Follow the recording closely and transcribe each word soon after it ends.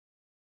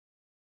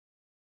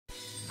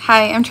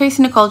Hi, I'm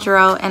Tracy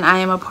Nichole and I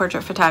am a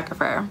portrait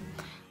photographer.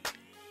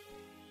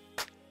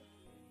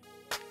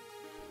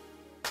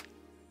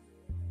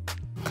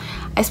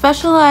 I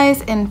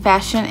specialize in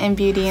fashion and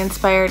beauty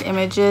inspired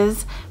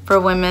images for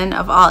women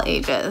of all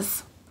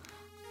ages.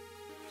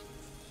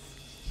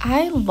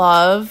 I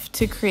love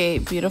to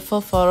create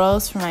beautiful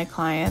photos for my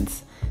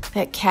clients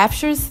that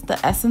captures the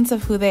essence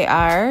of who they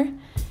are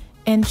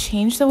and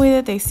change the way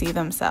that they see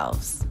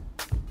themselves.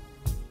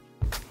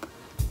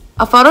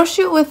 A photo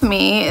shoot with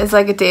me is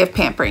like a day of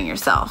pampering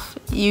yourself.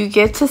 You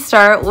get to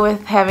start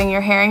with having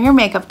your hair and your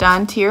makeup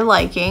done to your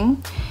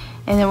liking,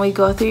 and then we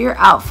go through your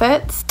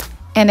outfits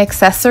and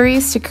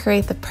accessories to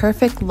create the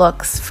perfect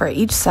looks for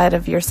each side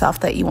of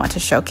yourself that you want to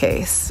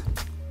showcase.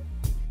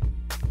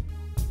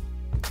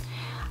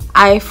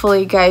 I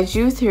fully guide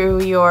you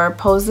through your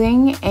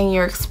posing and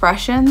your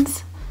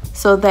expressions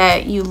so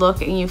that you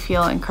look and you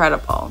feel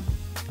incredible.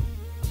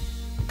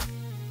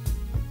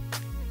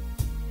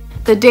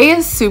 The day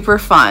is super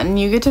fun.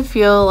 You get to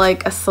feel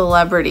like a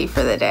celebrity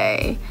for the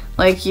day,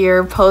 like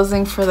you're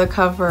posing for the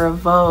cover of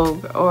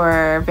Vogue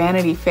or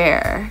Vanity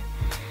Fair.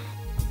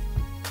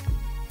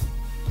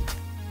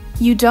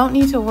 You don't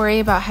need to worry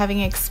about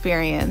having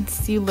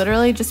experience. You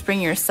literally just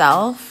bring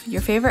yourself,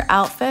 your favorite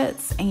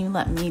outfits, and you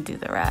let me do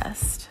the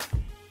rest.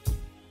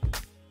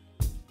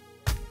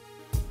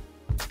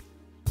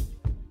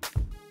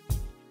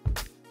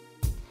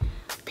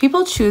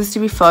 People choose to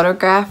be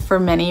photographed for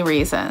many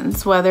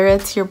reasons, whether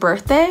it's your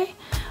birthday,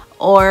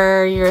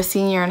 or you're a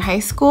senior in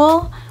high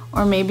school,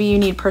 or maybe you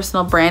need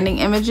personal branding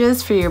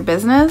images for your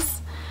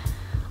business.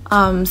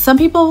 Some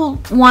people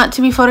want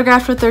to be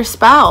photographed with their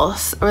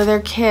spouse, or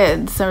their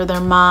kids, or their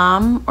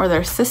mom, or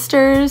their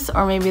sisters,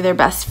 or maybe their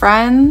best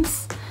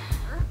friends.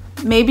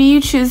 Maybe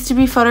you choose to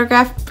be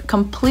photographed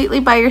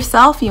completely by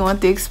yourself. You want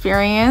the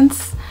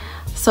experience,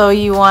 so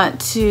you want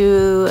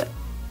to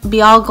be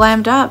all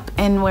glammed up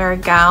and wear a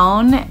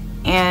gown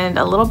and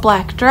a little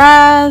black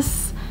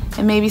dress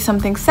and maybe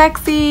something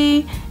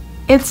sexy.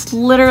 It's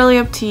literally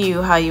up to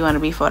you how you want to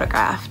be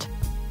photographed.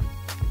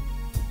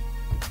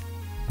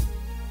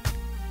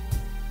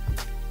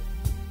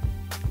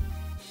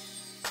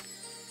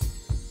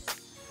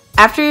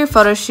 After your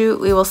photo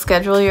shoot, we will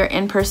schedule your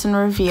in-person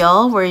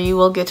reveal where you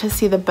will get to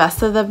see the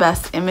best of the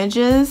best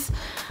images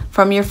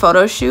from your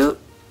photo shoot.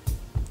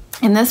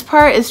 And this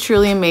part is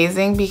truly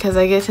amazing because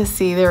I get to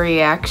see the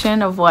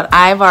reaction of what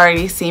I've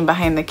already seen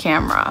behind the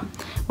camera,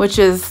 which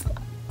is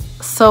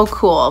so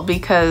cool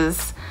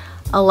because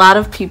a lot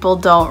of people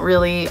don't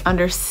really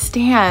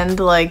understand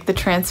like the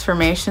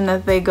transformation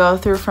that they go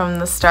through from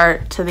the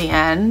start to the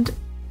end.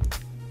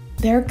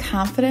 Their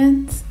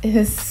confidence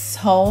is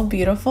so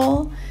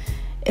beautiful.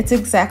 It's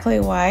exactly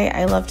why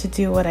I love to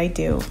do what I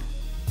do.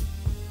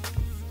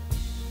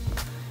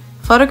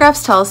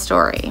 Photographs tell a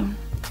story, and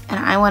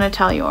I want to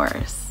tell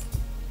yours.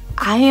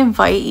 I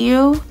invite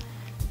you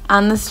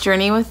on this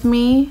journey with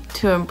me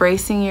to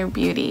embracing your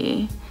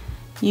beauty.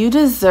 You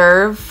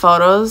deserve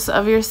photos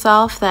of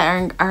yourself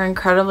that are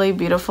incredibly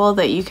beautiful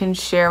that you can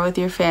share with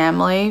your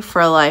family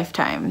for a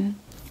lifetime.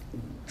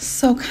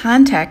 So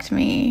contact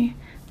me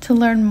to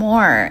learn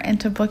more and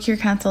to book your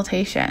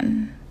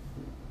consultation.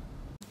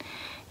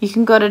 You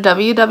can go to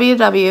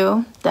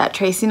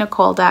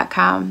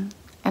www.tracynichole.com,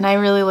 and I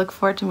really look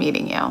forward to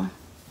meeting you.